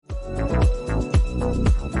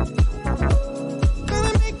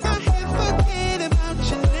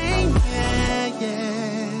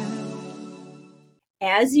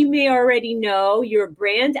as you may already know, your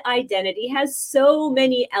brand identity has so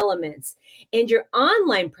many elements. And your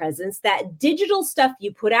online presence, that digital stuff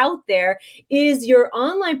you put out there, is your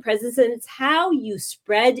online presence, and it's how you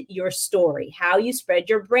spread your story, how you spread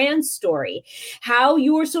your brand story, how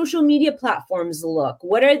your social media platforms look.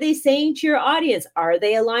 What are they saying to your audience? Are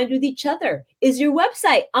they aligned with each other? Is your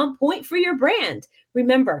website on point for your brand?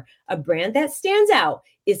 Remember, a brand that stands out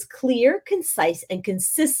is clear, concise, and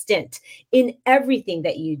consistent in everything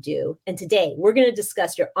that you do. And today we're going to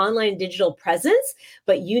discuss your online digital presence,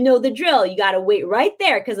 but you know the drill. You got to wait right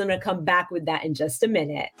there because I'm going to come back with that in just a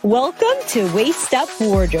minute. Welcome to Waist Up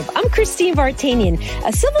Wardrobe. I'm Christine Vartanian,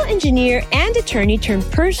 a civil engineer and attorney turned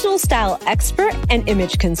personal style expert and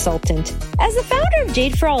image consultant. As the founder of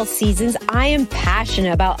Jade for All Seasons, I am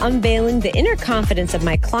passionate about unveiling the inner confidence of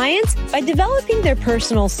my clients by developing their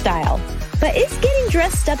personal style. But is getting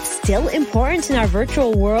dressed up still important in our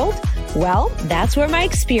virtual world? Well, that's where my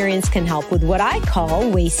experience can help with what I call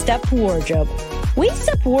Waist Up Wardrobe. Waist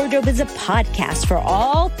Up Wardrobe is a podcast for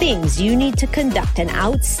all things you need to conduct an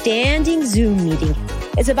outstanding Zoom meeting.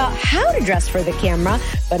 It's about how to dress for the camera,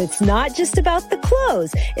 but it's not just about the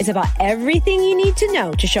clothes. It's about everything you need to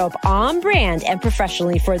know to show up on brand and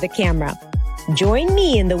professionally for the camera. Join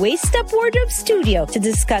me in the Waist Up Wardrobe studio to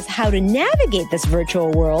discuss how to navigate this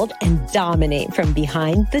virtual world and dominate from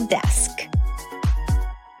behind the desk.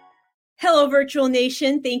 Hello, Virtual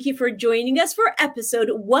Nation. Thank you for joining us for episode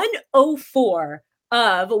 104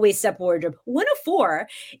 of Waist Up Wardrobe. 104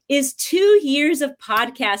 is 2 years of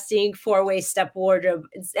podcasting for Waist Up Wardrobe.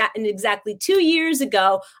 And exactly 2 years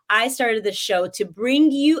ago, I started the show to bring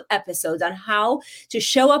you episodes on how to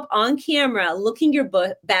show up on camera, looking your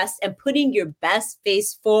best and putting your best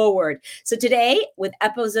face forward. So today, with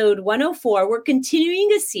episode 104, we're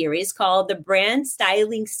continuing a series called the Brand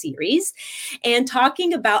Styling Series and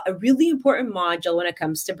talking about a really important module when it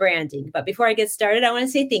comes to branding. But before I get started, I want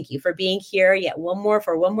to say thank you for being here yet one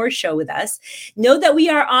more show with us. Know that we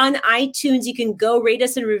are on iTunes. You can go rate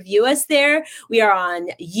us and review us there. We are on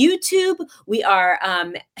YouTube. We are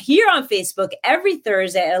here on Facebook every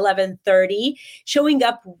Thursday at 11:30, showing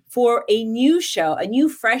up for a new show, a new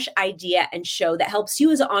fresh idea and show that helps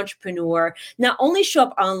you as an entrepreneur not only show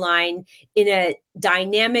up online in a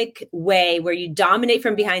dynamic way where you dominate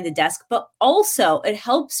from behind the desk, but also it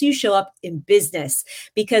helps you show up in business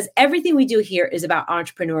because everything we do here is about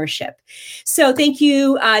entrepreneurship. So thank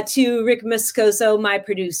you to Rick Moscoso, my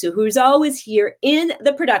producer, who's always here in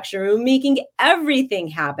the production room, making everything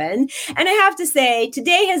happen. And I have to say,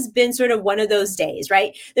 today has been sort of one of those days,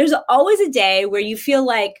 right? There's always a day where you feel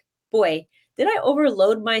like, boy, did I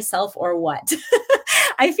overload myself or what?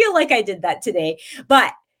 I feel like I did that today,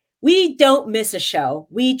 but we don't miss a show.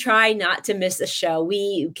 We try not to miss a show.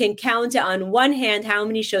 We can count on one hand how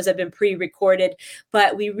many shows have been pre-recorded,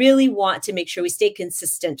 but we really want to make sure we stay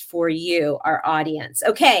consistent for you, our audience.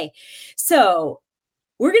 Okay, so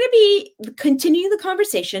we're going to be continuing the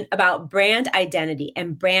conversation about brand identity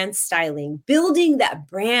and brand styling, building that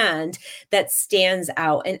brand that stands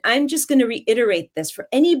out. And I'm just going to reiterate this for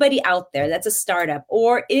anybody out there that's a startup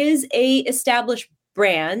or is a established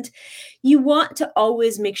brand. You want to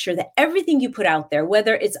always make sure that everything you put out there,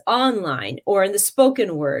 whether it's online or in the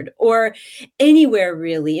spoken word or anywhere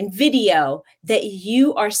really in video, that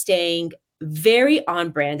you are staying very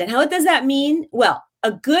on brand. And how does that mean? Well,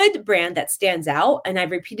 a good brand that stands out, and I've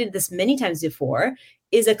repeated this many times before,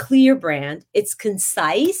 is a clear brand. It's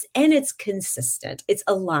concise and it's consistent. It's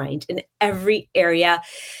aligned in every area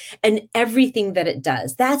and everything that it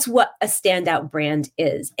does. That's what a standout brand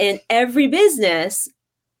is. And every business,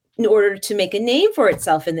 in order to make a name for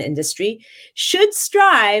itself in the industry, should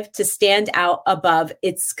strive to stand out above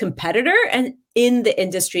its competitor and in the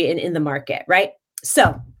industry and in the market, right?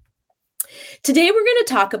 So today we're going to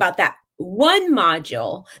talk about that one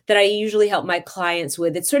module that I usually help my clients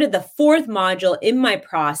with. It's sort of the fourth module in my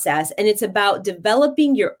process, and it's about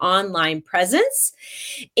developing your online presence.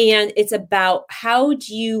 And it's about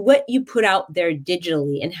what you put out there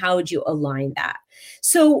digitally and how do you align that.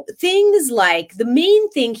 So things like the main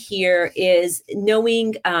thing here is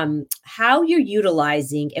knowing how you're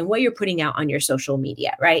utilizing and what you're putting out on your social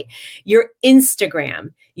media, right? Your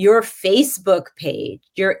Instagram, your Facebook page,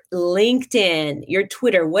 your LinkedIn, your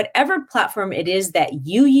Twitter, whatever platform it is that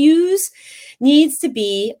you use needs to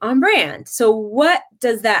be on brand. So what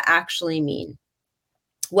does that actually mean?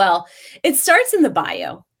 Well, it starts in the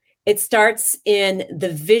bio. It starts in the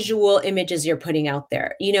visual images you're putting out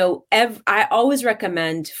there. I always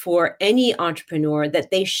recommend for any entrepreneur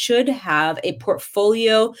that they should have a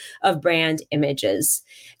portfolio of brand images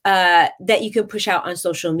that you can push out on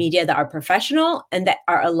social media that are professional and that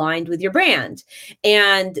are aligned with your brand.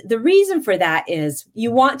 And the reason for that is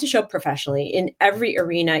you want to show up professionally in every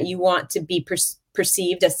arena. You want to be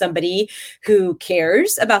perceived as somebody who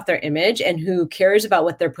cares about their image and who cares about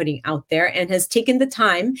what they're putting out there and has taken the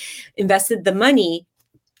time, invested the money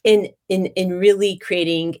in really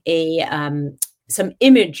creating some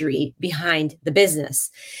imagery behind the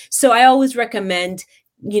business. So I always recommend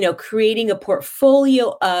creating a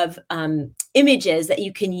portfolio of images that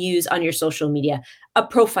you can use on your social media. A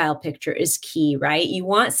profile picture is key, right? You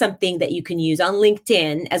want something that you can use on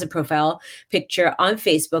LinkedIn as a profile picture, on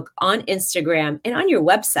Facebook, on Instagram, and on your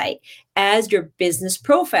website as your business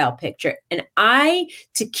profile picture. And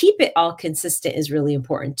to keep it all consistent is really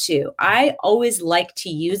important too. I always like to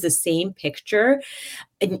use the same picture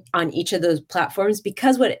on each of those platforms,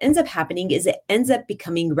 because what ends up happening is it ends up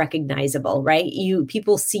becoming recognizable, right?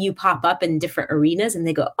 People see you pop up in different arenas and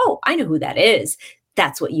they go, oh, I know who that is.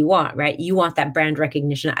 That's what you want, right? You want that brand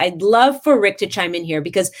recognition. I'd love for Rick to chime in here,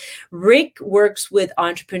 because Rick works with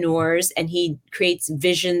entrepreneurs and he creates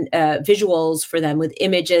visuals for them with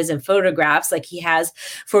images and photographs, like he has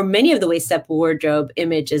for many of the Waist Up Wardrobe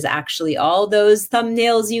images. Actually, all those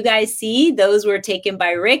thumbnails you guys see, those were taken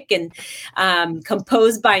by Rick and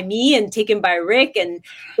composed by me and taken by Rick. And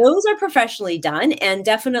those are professionally done and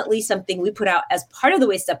definitely something we put out as part of the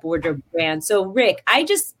Waist Up Wardrobe brand. So Rick, I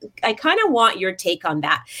kind of want your take on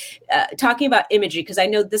that, talking about imagery, because I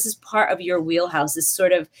know this is part of your wheelhouse, is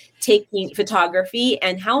sort of taking photography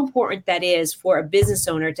and how important that is for a business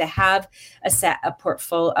owner to have a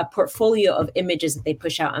portfolio of images that they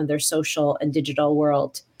push out on their social and digital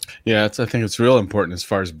world. Yeah, I think it's real important as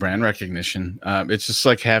far as brand recognition. It's just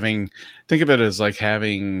like think of it as like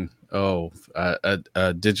having a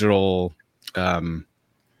digital, I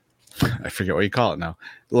forget what you call it now,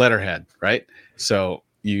 letterhead, right? So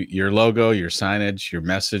your logo, your signage, your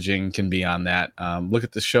messaging can be on that. Look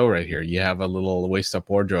at the show right here. You have a little Waist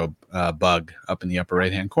Up Wardrobe bug up in the upper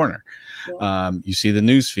right-hand corner. Yeah. You see the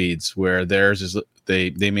news feeds where theirs is,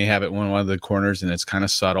 they may have it in one of the corners and it's kind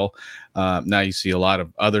of subtle. Now you see a lot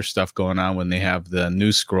of other stuff going on when they have the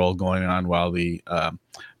news scroll going on while the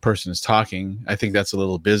person is talking. I think that's a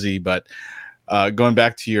little busy, but going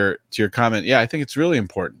back to your comment, yeah, I think it's really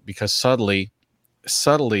important, because subtly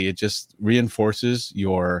it just reinforces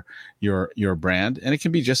your brand, and it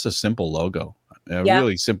can be just a simple logo,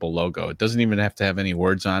 really simple logo. It doesn't even have to have any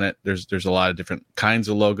words on it. There's a lot of different kinds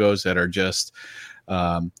of logos that are just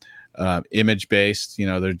image based.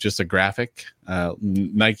 They're just a graphic.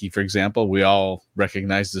 Nike, for example, we all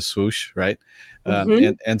recognize the swoosh, right?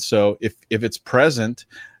 Mm-hmm. And so if it's present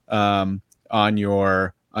on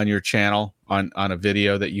your channel on a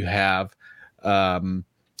video that you have,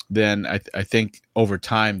 then I think over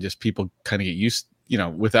time, just people kind of get used,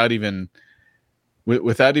 without even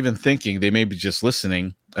thinking, they may be just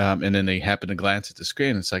listening, and then they happen to glance at the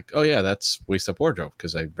screen. It's like, oh yeah, that's Waist Up Wardrobe,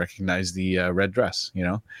 because I recognize the red dress,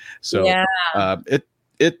 So yeah.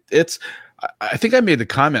 It's. I think I made the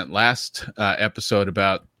comment last episode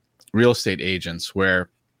about real estate agents where,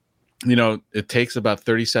 it takes about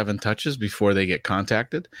 37 touches before they get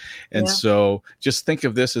contacted, and so just think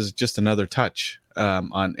of this as just another touch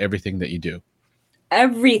on everything that you do.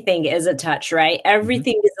 Everything is a touch, right?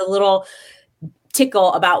 Everything is a little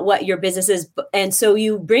tickle about what your business is. And so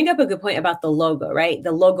you bring up a good point about the logo, right?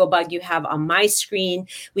 The logo bug you have on my screen.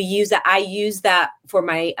 We use that. I use that for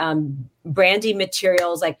my branding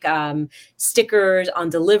materials, like stickers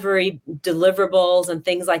on deliverables and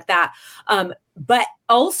things like that. But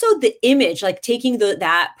also the image, like taking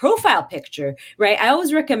that profile picture, right? I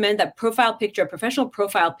always recommend that profile picture, a professional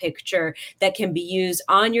profile picture that can be used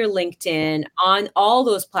on your LinkedIn, on all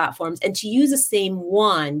those platforms, and to use the same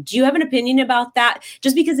one. Do you have an opinion about that?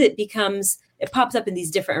 Just because it pops up in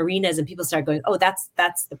these different arenas and people start going, oh, that's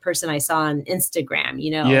the person I saw on Instagram,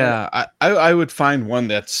 Yeah, I would find one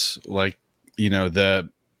that's like,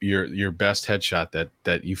 your best headshot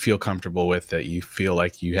that you feel comfortable with, that you feel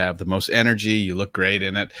like you have the most energy, you look great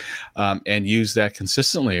in it, and use that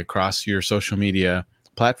consistently across your social media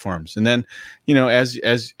platforms. And then,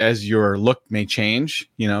 as your look may change,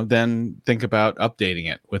 then think about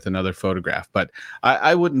updating it with another photograph. But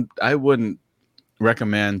I wouldn't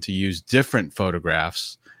recommend to use different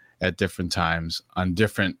photographs at different times on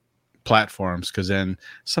different platforms, because then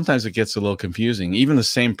sometimes it gets a little confusing. Even the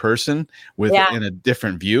same person in a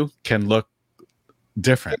different view can look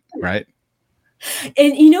different, right?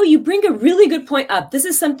 And you bring a really good point up. This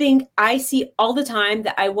is something I see all the time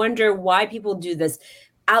that I wonder why people do this.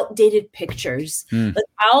 Outdated pictures. Like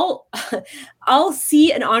I'll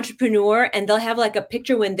see an entrepreneur and they'll have like a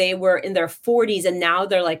picture when they were in their 40s and now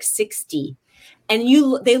they're like 60, and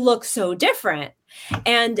they look so different.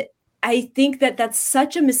 And I think that that's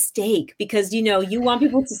such a mistake, because you want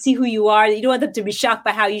people to see who you are. You don't want them to be shocked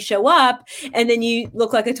by how you show up, and then you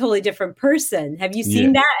look like a totally different person. Have you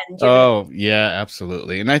seen that? Oh, yeah,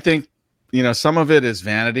 absolutely. And I think some of it is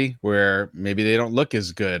vanity, where maybe they don't look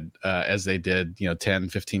as good as they did 10,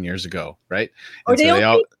 15 years ago, right? Or they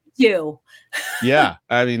don't do. Yeah,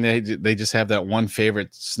 I mean they just have that one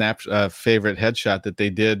favorite favorite headshot that they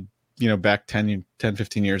did back 10,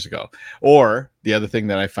 15 years ago. Or the other thing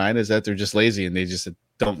that I find is that they're just lazy and they just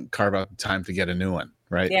don't carve out time to get a new one,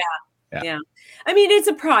 right? Yeah. I mean, it's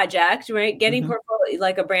a project, right? Getting portfolio,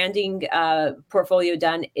 like a branding portfolio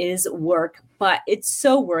done, is work, but it's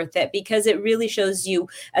so worth it because it really shows you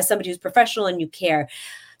as somebody who's professional and you care.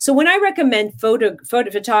 So when I recommend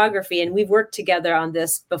photography, and we've worked together on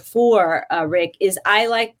this before, Rick, is I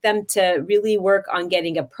like them to really work on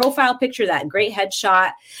getting a profile picture, that great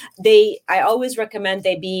headshot. I always recommend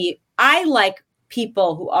I like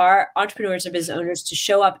people who are entrepreneurs or business owners to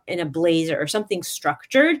show up in a blazer or something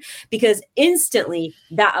structured, because instantly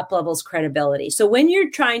that up levels credibility. So when you're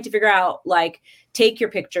trying to figure out, like, take your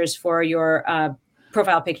pictures for your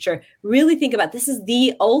profile picture, really think about, this is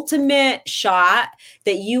the ultimate shot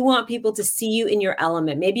that you want people to see you in your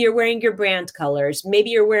element. Maybe you're wearing your brand colors. Maybe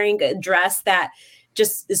you're wearing a dress that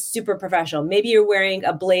just is super professional. Maybe you're wearing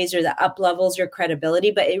a blazer that up levels your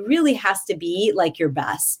credibility, but it really has to be like your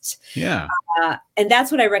best. Yeah. And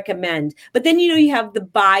that's what I recommend. But then, you have the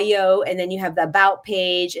bio, and then you have the about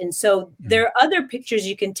page. And so there are other pictures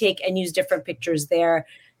you can take and use different pictures there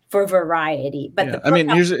for variety. But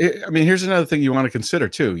here's another thing you want to consider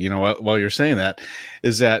too, while you're saying that,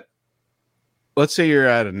 is that, let's say you're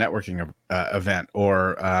at a networking event,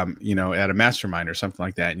 or at a mastermind or something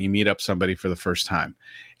like that, and you meet up somebody for the first time,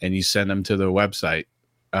 and you send them to the website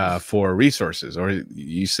for resources, or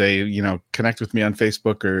you say, connect with me on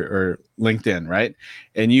Facebook or LinkedIn, right?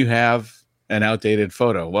 And you have an outdated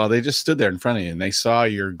photo. Well, they just stood there in front of you and they saw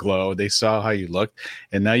your glow, they saw how you looked,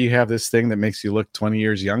 and now you have this thing that makes you look 20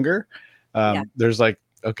 years younger. There's like,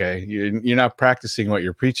 okay, you're not practicing what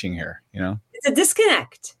you're preaching here. It's a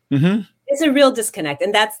disconnect. It's a real disconnect.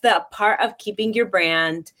 And that's the part of keeping your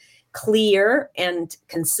brand clear and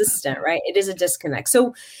consistent, right? It is a disconnect.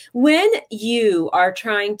 So when you are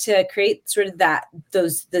trying to create sort of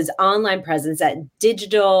those online presence, that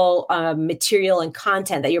digital material and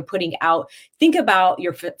content that you're putting out, think about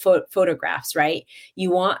your photographs, right?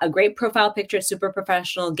 You want a great profile picture, super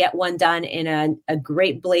professional, get one done in a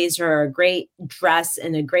great blazer or a great dress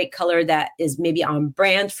in a great color that is maybe on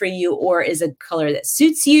brand for you, or is a color that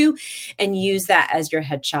suits you, and use that as your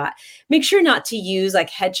headshot. Make sure not to use like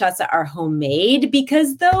headshots that are homemade,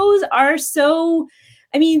 because those are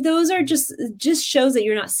those are just shows that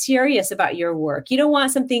you're not serious about your work. You don't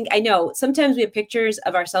want something. I know sometimes we have pictures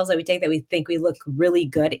of ourselves that we take that we think we look really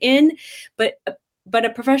good in, but a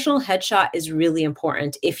professional headshot is really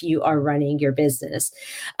important if you are running your business.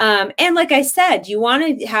 And like I said, you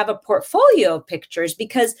want to have a portfolio of pictures,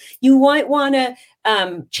 because you might want to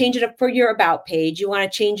change it up for your about page. You want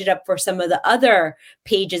to change it up for some of the other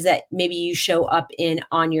pages that maybe you show up in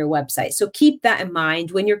on your website. So keep that in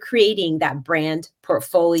mind when you're creating that brand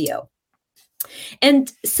portfolio.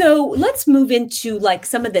 And so let's move into like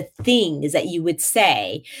some of the things that you would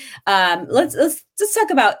say. Let's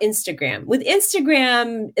talk about Instagram. With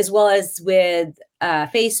Instagram, as well as with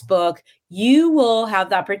Facebook, you will have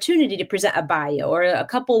the opportunity to present a bio or a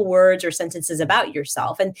couple words or sentences about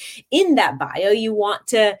yourself. And in that bio, you want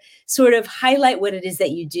to sort of highlight what it is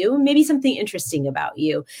that you do, maybe something interesting about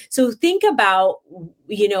you. So think about,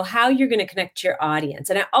 how you're going to connect to your audience.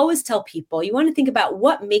 And I always tell people, you want to think about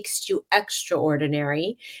what makes you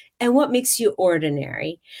extraordinary and what makes you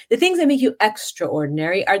ordinary. The things that make you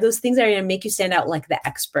extraordinary are those things that are going to make you stand out like the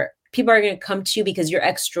expert. People are going to come to you because you're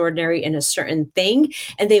extraordinary in a certain thing,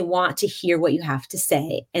 and they want to hear what you have to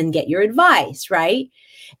say and get your advice, right?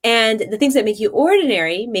 And the things that make you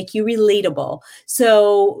ordinary make you relatable.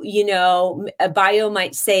 So, a bio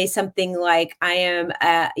might say something like, I am,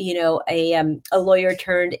 a lawyer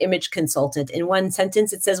turned image consultant. In one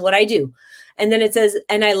sentence, it says what I do. And then it says,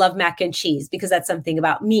 and I love mac and cheese, because that's something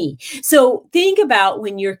about me. So think about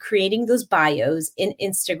when you're creating those bios in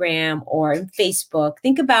Instagram or in Facebook,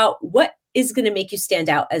 think about what is going to make you stand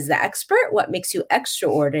out as the expert, what makes you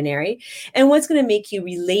extraordinary, and what's going to make you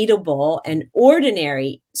relatable and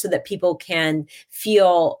ordinary, so that people can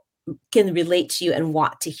feel can relate to you and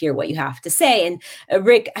want to hear what you have to say. And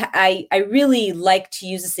Rick, I really like to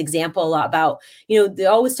use this example a lot about, they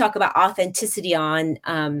always talk about authenticity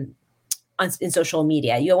in social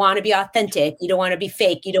media. You want to be authentic. You don't want to be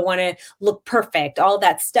fake. You don't want to look perfect, all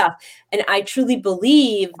that stuff. And I truly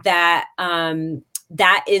believe that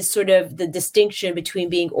that is sort of the distinction between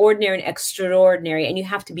being ordinary and extraordinary. And you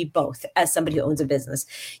have to be both as somebody who owns a business.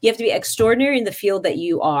 You have to be extraordinary in the field that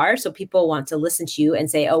you are. So people want to listen to you and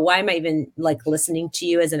say, oh, why am I even listening to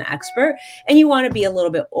you as an expert? And you want to be a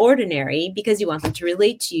little bit ordinary because you want them to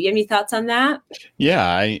relate to you. You have any thoughts on that?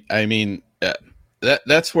 Yeah, I mean,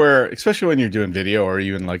 that's where, especially when you're doing video or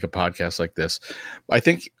even like a podcast like this, I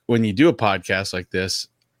think when you do a podcast like this,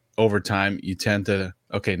 over time, you tend to,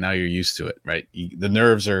 okay, now you're used to it, right? The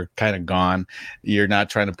nerves are kind of gone. You're not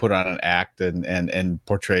trying to put on an act and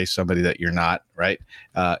portray somebody that you're not, right?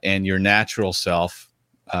 And your natural self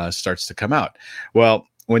starts to come out. Well,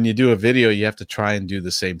 when you do a video, you have to try and do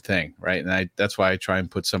the same thing, right? And that's why I try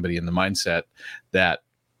and put somebody in the mindset that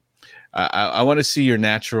I want to see your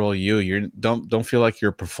natural you. You don't feel like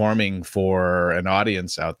you're performing for an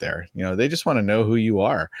audience out there. They just want to know who you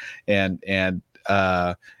are. I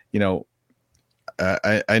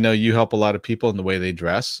know you help a lot of people in the way they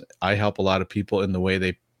dress. I help a lot of people in the way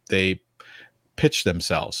they pitch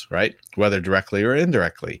themselves, right? Whether directly or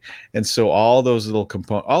indirectly. And so all those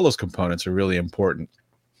components are really important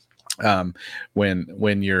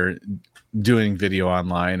when you're doing video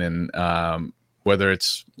online, and whether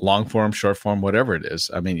it's long form, short form, whatever it is.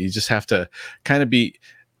 I mean, you just have to kind of be,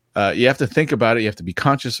 you have to think about it. You have to be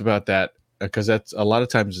conscious about that, because that's a lot of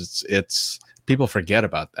times it's people forget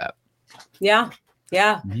about that. Yeah.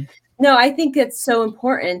 Yeah. Mm-hmm. No, I think it's so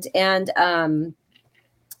important. And,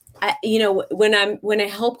 when I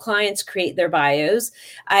help clients create their bios,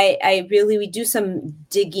 we do some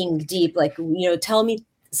digging deep, tell me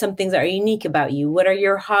some things that are unique about you. What are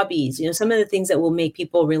your hobbies? Some of the things that will make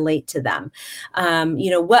people relate to them.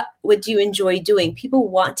 What do you enjoy doing? People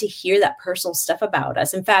want to hear that personal stuff about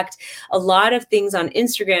us. In fact, a lot of things on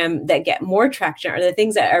Instagram that get more traction are the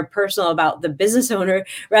things that are personal about the business owner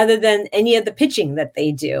rather than any of the pitching that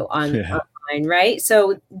they do online, right?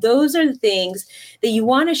 So those are the things that you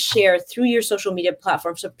want to share through your social media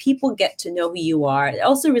platform so people get to know who you are. It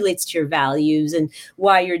also relates to your values and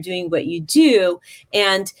why you're doing what you do.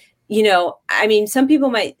 And some people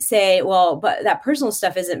might say, well, but that personal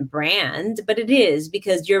stuff isn't brand, but it is,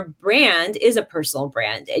 because your brand is a personal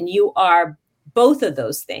brand and you are both of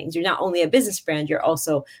those things. You're not only a business brand, you're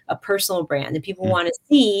also a personal brand. And people want to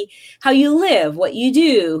see how you live, what you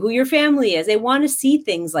do, who your family is. They want to see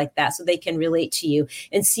things like that so they can relate to you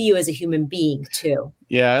and see you as a human being too.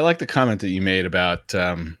 Yeah, I like the comment that you made about,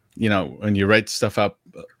 when you write stuff up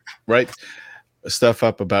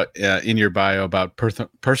about in your bio about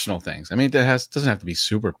personal things. I mean, doesn't have to be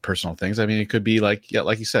super personal things. I mean, it could be like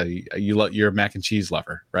you said, you're a mac and cheese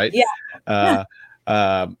lover, right? Yeah.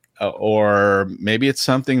 Or maybe it's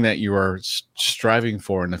something that you are striving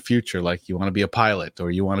for in the future, like you want to be a pilot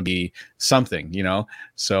or you want to be something,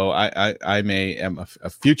 So I am a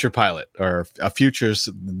future pilot or a future's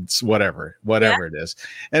whatever it is,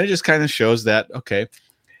 and it just kind of shows that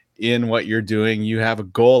in what you're doing, you have a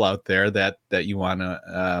goal out there that you want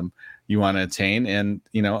to attain, and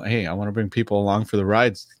hey, I want to bring people along for the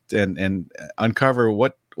rides and uncover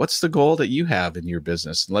what's the goal that you have in your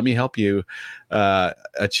business. Let me help you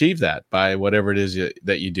achieve that by whatever it is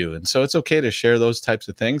that you do. And so it's okay to share those types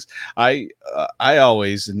of things. I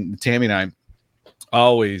always, and Tammy and I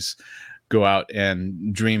always go out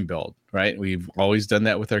and dream build, right? We've always done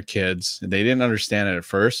that with our kids. They didn't understand it at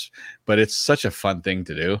first, but it's such a fun thing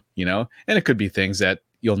to do, and it could be things that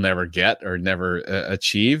you'll never get or never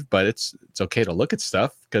achieve, but it's okay to look at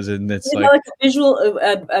stuff, because it's like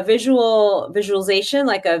a visualization,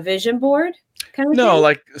 like a vision board kind of no thing?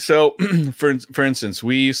 Like, so for instance,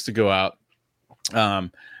 we used to go out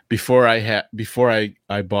before I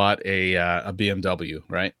bought a BMW,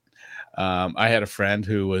 right? I had a friend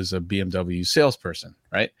who was a BMW salesperson,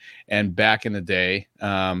 right? And back in the day,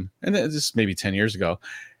 and this is maybe 10 years ago,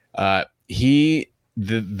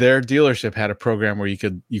 their dealership had a program where you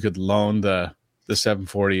could loan the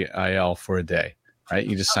 740 IL for a day, right?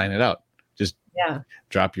 You just sign it out, just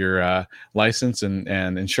drop your license and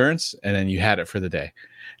insurance, and then you had it for the day.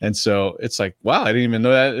 And so it's like, wow, I didn't even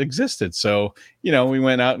know that existed. So, we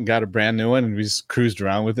went out and got a brand new one, and we just cruised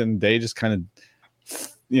around with it, and they just kind of,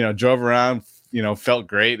 drove around, felt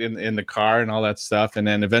great in the car and all that stuff. And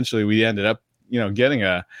then eventually we ended up, getting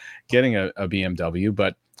a BMW,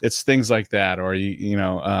 but it's things like that. Or,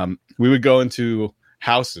 we would go into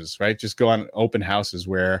houses, right? Just go on open houses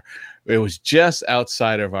where it was just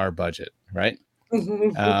outside of our budget, right?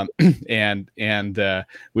 um, and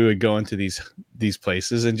we would go into these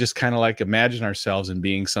places and just kind of like imagine ourselves in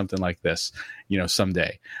being something like this,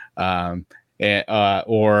 someday.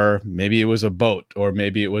 Or maybe it was a boat, or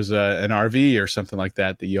maybe it was an RV or something like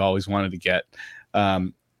that you always wanted to get.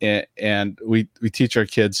 And we teach our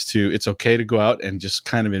kids it's okay to go out and just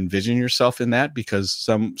kind of envision yourself in that, because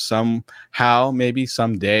somehow, maybe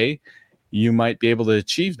someday, you might be able to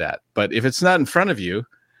achieve that. But if it's not in front of you,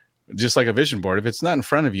 just like a vision board, if it's not in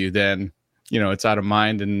front of you, then, it's out of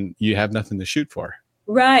mind and you have nothing to shoot for.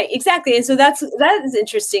 Right, exactly. And so that is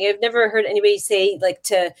interesting. I've never heard anybody say like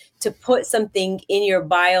to put something in your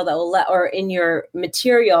bio that will or in your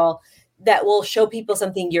material that will show people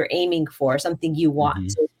something you're aiming for, something you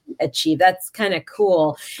want to achieve. That's kind of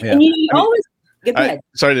cool. Yeah. And you always go ahead.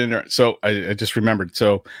 Sorry to interrupt. So I just remembered.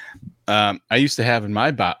 So I used to have in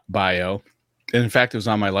my bio, and in fact, it was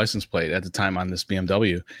on my license plate at the time on this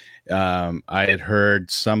BMW. I had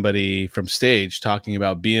heard somebody from stage talking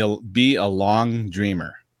about be a long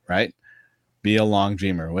dreamer, right? Be a long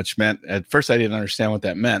dreamer, which meant, at first I didn't understand what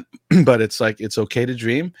that meant, but it's like, it's okay to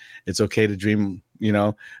dream. It's okay to dream,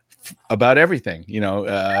 about everything,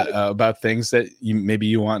 about things that maybe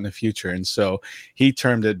you want in the future. And so he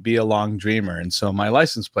termed it be a long dreamer. And so my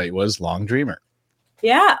license plate was long dreamer.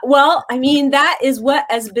 Yeah. Well, I mean, that is what,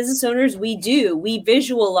 as business owners, we do. We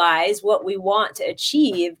visualize what we want to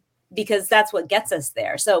achieve, because that's what gets us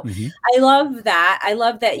there. So I love that. I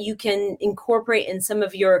love that you can incorporate in some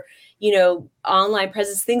of your, online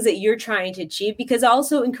presence, things that you're trying to achieve, because it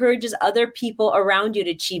also encourages other people around you to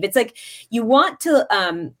achieve. It's like you want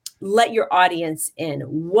to let your audience in.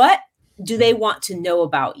 What do they want to know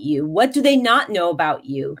about you? What do they not know about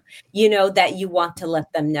you, that you want to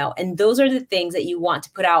let them know? And those are the things that you want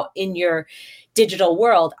to put out in your digital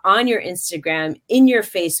world, on your Instagram, in your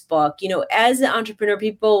Facebook. As an entrepreneur,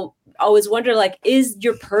 people always wonder, like, is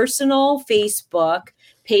your personal Facebook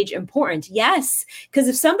page important? Yes. Because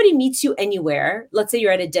if somebody meets you anywhere, let's say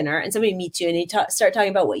you're at a dinner and somebody meets you and they start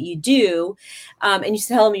talking about what you do, and you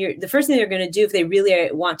tell them the first thing they're going to do if they really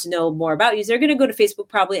want to know more about you is they're going to go to Facebook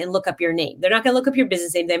probably and look up your name. They're not going to look up your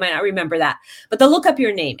business name. They might not remember that, but they'll look up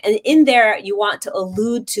your name. And in there, you want to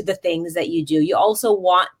allude to the things that you do. You also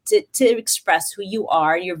want to express who you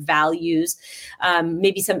are, your values,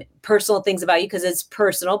 maybe some personal things about you because it's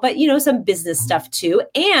personal, but some business stuff too.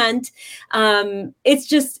 And it's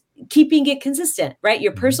just keeping it consistent, right?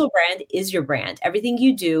 Your personal brand is your brand. Everything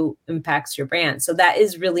you do impacts your brand. So that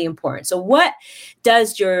is really important. So what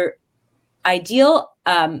does your ideal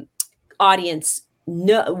audience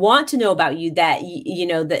want to know about you that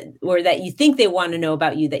that you think they want to know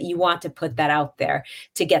about you, that you want to put that out there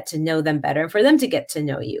to get to know them better and for them to get to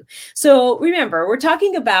know you? So remember, we're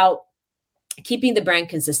talking about keeping the brand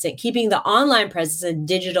consistent, keeping the online presence and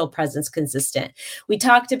digital presence consistent. We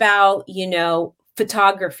talked about,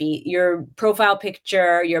 photography, your profile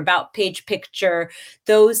picture, your about page picture.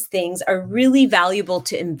 Those things are really valuable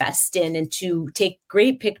to invest in and to take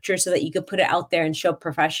great pictures so that you could put it out there and show up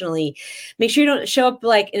professionally. Make sure you don't show up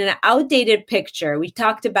like in an outdated picture. We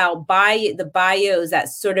talked about the bios,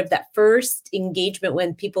 that's sort of that first engagement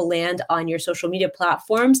when people land on your social media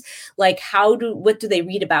platforms. Like what do they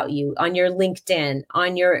read about you on your LinkedIn,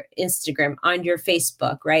 on your Instagram, on your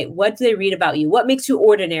Facebook, right? What do they read about you? What makes you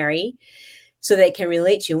ordinary, so they can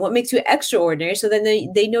relate to you? What makes you extraordinary, so then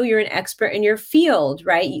they know you're an expert in your field,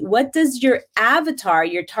 right? What does your avatar,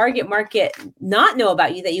 your target market, not know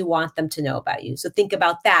about you that you want them to know about you? So think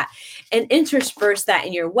about that and intersperse that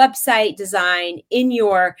in your website design, in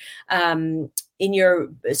your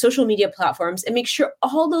social media platforms, and make sure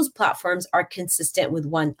all those platforms are consistent with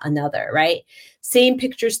one another, right? Same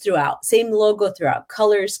pictures throughout, same logo throughout,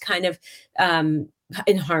 colors kind of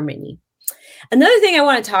in harmony. Another thing I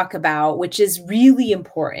want to talk about, which is really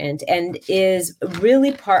important and is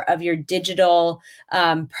really part of your digital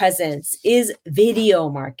presence, is video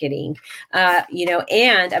marketing.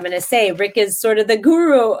 And I'm going to say Rick is sort of the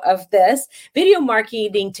guru of this. Video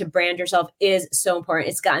marketing to brand yourself is so important.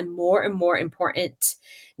 It's gotten more and more important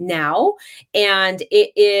now. And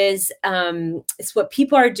it is, it's what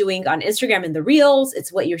people are doing on Instagram and the Reels.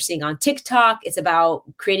 It's what you're seeing on TikTok. It's about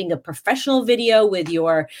creating a professional video with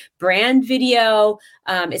your brand video.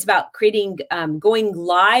 It's about creating, going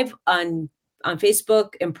live on on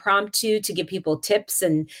Facebook, impromptu, to give people tips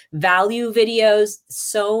and value videos.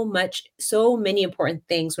 So many important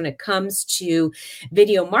things when it comes to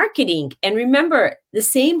video marketing. And remember, the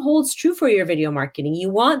same holds true for your video marketing. You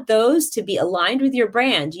want those to be aligned with your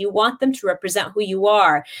brand. You want them to represent who you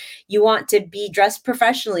are. You want to be dressed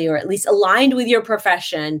professionally, or at least aligned with your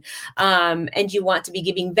profession. And you want to be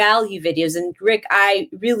giving value videos. And Rick, I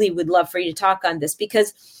really would love for you to talk on this,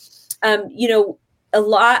 because a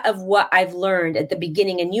lot of what I've learned at the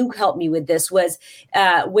beginning, and you helped me with this, was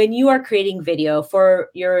when you are creating video for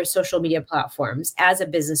your social media platforms as a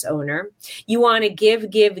business owner, you want to give,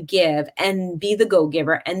 and be the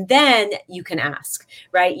go-giver. And then you can ask,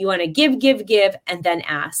 right? You want to give, and then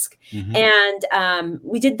ask. Mm-hmm. And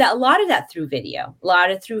we did a lot of that through video,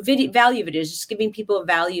 value videos, just giving people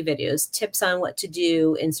value videos, tips on what to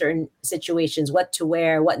do in certain situations, what to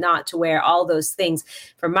wear, what not to wear, all those things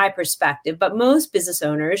from my perspective. But most business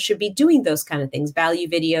owners should be doing those kind of things, value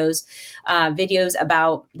videos, videos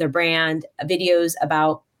about their brand, videos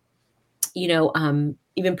about, even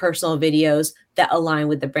personal videos that align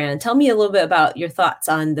with the brand. Tell me a little bit about your thoughts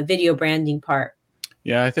on the video branding part.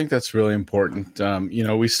 Yeah, I think that's really important.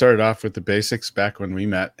 We started off with the basics back when we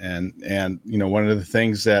met, and one of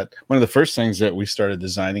the first things that we started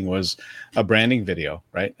designing was a branding video,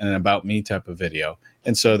 right? And an about me type of video.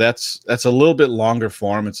 And so that's a little bit longer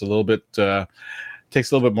form. It's a little bit takes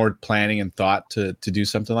a little bit more planning and thought to do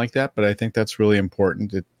something like that. But I think that's really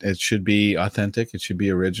important. It should be authentic. It should be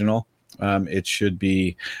original. It should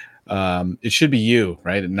be you,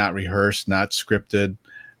 right? And not rehearsed, not scripted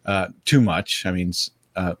too much. I mean,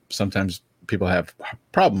 sometimes people have a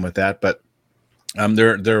problem with that, but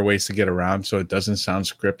there are ways to get around so it doesn't sound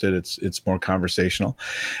scripted. It's more conversational.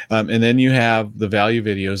 And then you have the value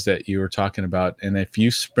videos that you were talking about. And if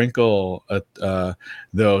you sprinkle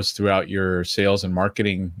those throughout your sales and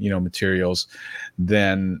marketing, materials,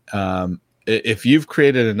 then if you've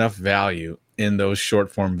created enough value in those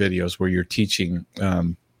short form videos where you're teaching,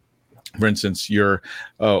 for instance,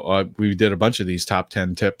 we did a bunch of these top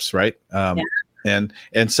 10 tips, right? And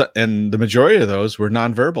the majority of those were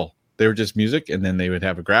nonverbal. They were just music, and then they would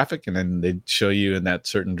have a graphic, and then they'd show you in that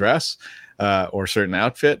certain dress or certain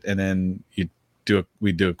outfit, and then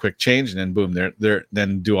we'd do a quick change, and then boom,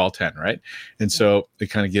 then do all 10, right? And so it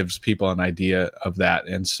kind of gives people an idea of that.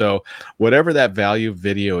 And so whatever that value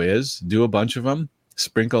video is, do a bunch of them,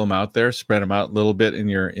 sprinkle them out there, spread them out a little bit in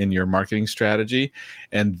your marketing strategy,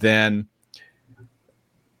 and then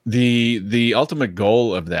the ultimate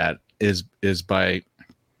goal of that is by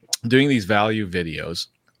doing these value videos.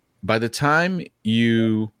 By the time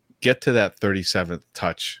you get to that 37th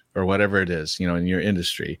touch or whatever it is, in your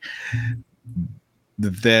industry,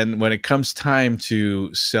 then when it comes time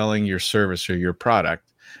to selling your service or your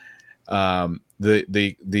product, the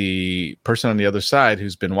person on the other side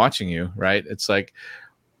who's been watching you, right? It's like,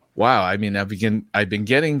 wow, I mean, I've been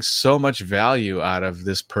getting so much value out of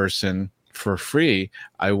this person for free.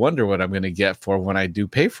 I wonder what I'm going to get for when I do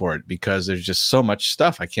pay for it, because there's just so much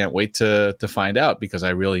stuff. I can't wait to find out, because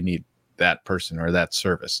I really need that person or that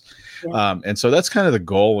service. Yeah. And so that's kind of the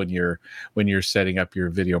goal when you're setting up your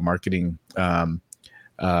video marketing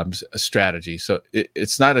strategy. So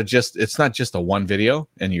it's not just a one video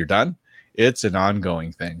and you're done. It's an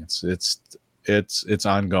ongoing thing. It's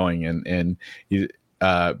ongoing, and you,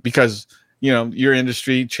 because your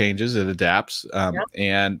industry changes, it adapts,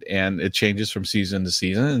 and it changes from season to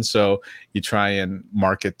season. And so you try and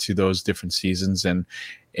market to those different seasons, and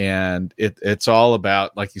it's all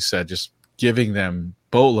about, like you said, just giving them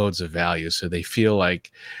boatloads of value, so they feel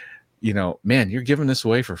like, man, you're giving this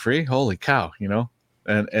away for free. Holy cow,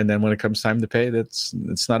 and then when it comes time to pay,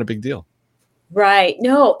 it's not a big deal. Right.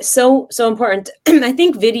 No, so important. I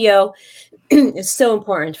think video is so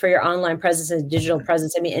important for your online presence and digital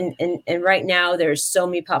presence. I mean, and right now there's so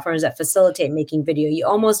many platforms that facilitate making video. You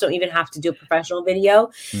almost don't even have to do a professional video.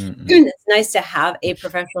 Mm-hmm. It's nice to have a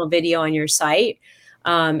professional video on your site.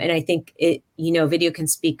 And I think video can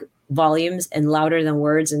speak volumes and louder than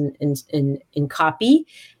words in copy.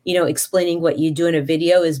 Explaining what you do in a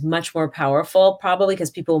video is much more powerful, probably because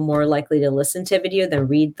people are more likely to listen to a video than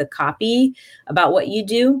read the copy about what you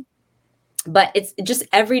do. But it's just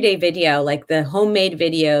everyday video, like the homemade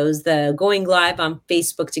videos, the going live on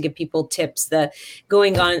Facebook to give people tips, the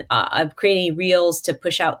going on, creating reels to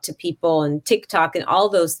push out to people, and TikTok and all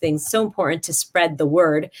those things. So important to spread the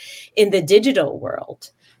word in the digital world,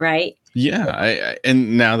 right? Yeah,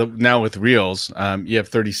 and now with reels, you have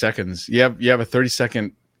 30 seconds. You have a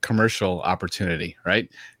 30-second commercial opportunity, right?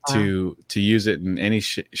 Wow. To use it in any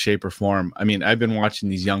shape or form. I mean, I've been watching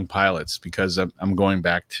these young pilots because I'm going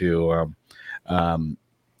back to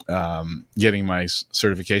getting my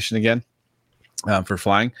certification again for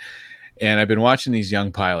flying. And I've been watching these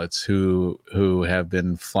young pilots who have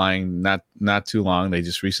been flying not too long. They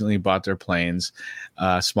just recently bought their planes,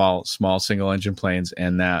 small single engine planes,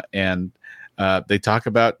 and they talk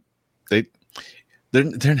about they're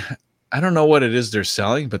I don't know what it is they're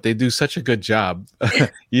selling, but they do such a good job.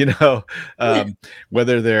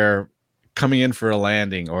 Whether they're coming in for a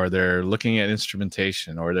landing, or they're looking at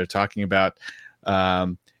instrumentation, or they're talking about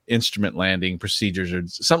instrument landing procedures or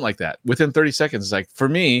something like that. Within 30 seconds, like for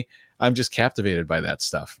me, I'm just captivated by that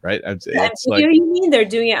stuff, right? It's like, you mean they're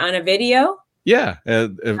doing it on a video? Yeah,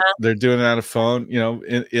 they're doing it on a phone.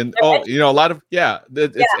 A lot of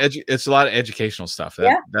it's a lot of educational stuff.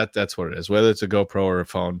 That's what it is. Whether it's a GoPro or a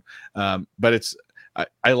phone, but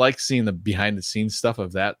I like seeing the behind the scenes stuff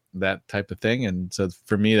of that type of thing. And so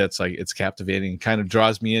for me, that's like, it's captivating, kind of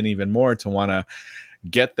draws me in even more to want to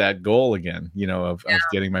get that goal again, of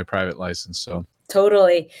getting my private license. So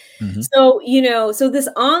totally. Mm-hmm. So this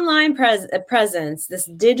online presence, this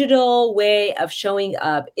digital way of showing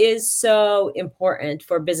up is so important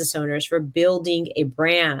for business owners, for building a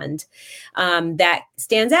brand that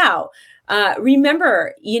stands out.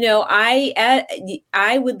 Remember,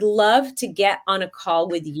 I would love to get on a call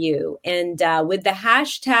with you, and with the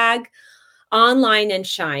hashtag online and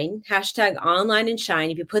shine,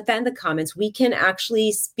 if you put that in the comments, we can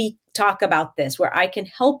actually talk about this, where I can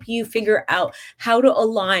help you figure out how to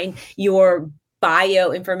align your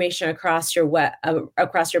bio information across your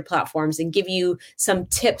across your platforms, and give you some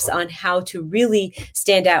tips on how to really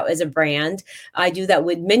stand out as a brand. I do that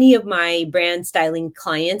with many of my brand styling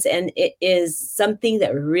clients, and it is something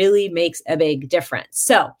that really makes a big difference.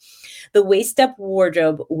 So the Waist Up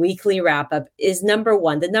Wardrobe weekly wrap up is number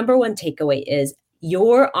one. The number one takeaway is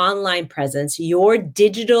your online presence, your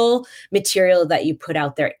digital material that you put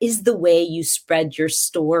out there is the way you spread your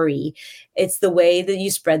story. It's the way that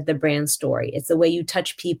you spread the brand story. It's the way you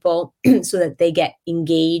touch people so that they get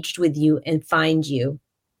engaged with you and find you.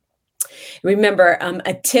 Remember,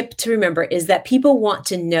 a tip to remember is that people want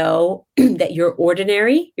to know that you're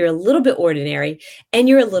ordinary, you're a little bit ordinary, and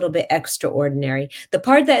you're a little bit extraordinary. The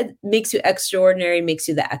part that makes you extraordinary makes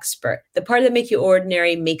you the expert. The part that makes you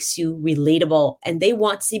ordinary makes you relatable. And they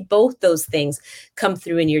want to see both those things come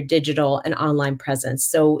through in your digital and online presence.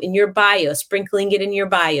 So in your bio, sprinkling it in your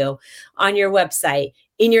bio, on your website,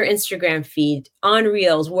 in your Instagram feed, on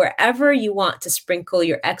Reels, wherever you want to sprinkle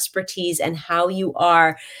your expertise and how you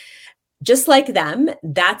are just like them,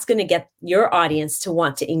 that's going to get your audience to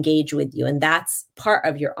want to engage with you. And that's part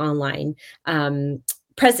of your online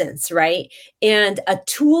presence, right? And a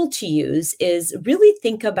tool to use is really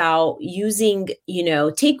think about using,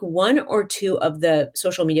 take one or two of the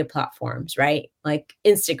social media platforms, right? Like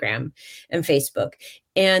Instagram and Facebook,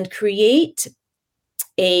 and create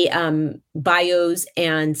a bios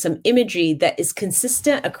and some imagery that is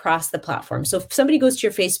consistent across the platform. So if somebody goes to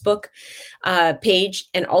your Facebook page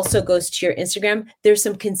and also goes to your Instagram, there's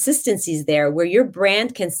some consistencies there where your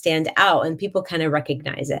brand can stand out and people kind of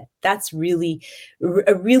recognize it. That's really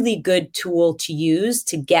a really good tool to use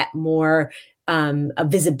to get more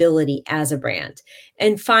visibility as a brand.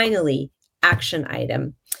 And finally, action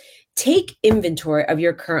item. Take inventory of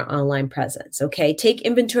your current online presence. Okay. Take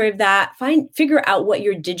inventory of that. Figure out what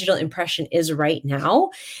your digital impression is right now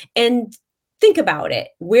and think about it.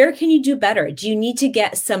 Where can you do better? Do you need to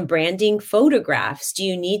get some branding photographs? Do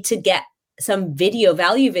you need to get some value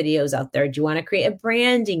videos out there? Do you want to create a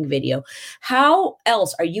branding video? How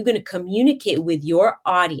else are you going to communicate with your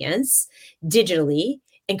audience digitally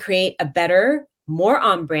and create a better, more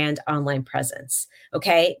on brand online presence?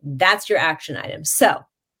 Okay. That's your action item. So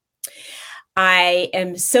I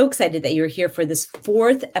am so excited that you're here for this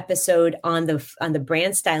fourth episode on the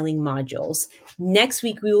brand styling modules. Next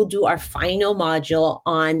week, we will do our final module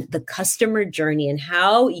on the customer journey and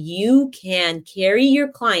how you can carry your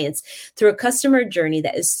clients through a customer journey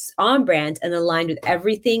that is on brand and aligned with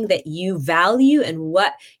everything that you value and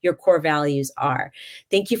what your core values are.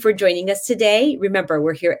 Thank you for joining us today. Remember,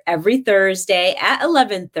 we're here every Thursday at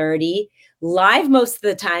 11:30. Live most of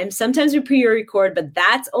the time. Sometimes we pre-record, but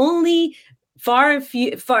that's only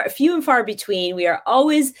few and far between. We are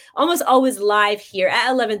almost always live here at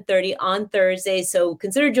 11:30 on Thursday. So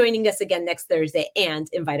consider joining us again next Thursday and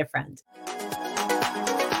invite a friend.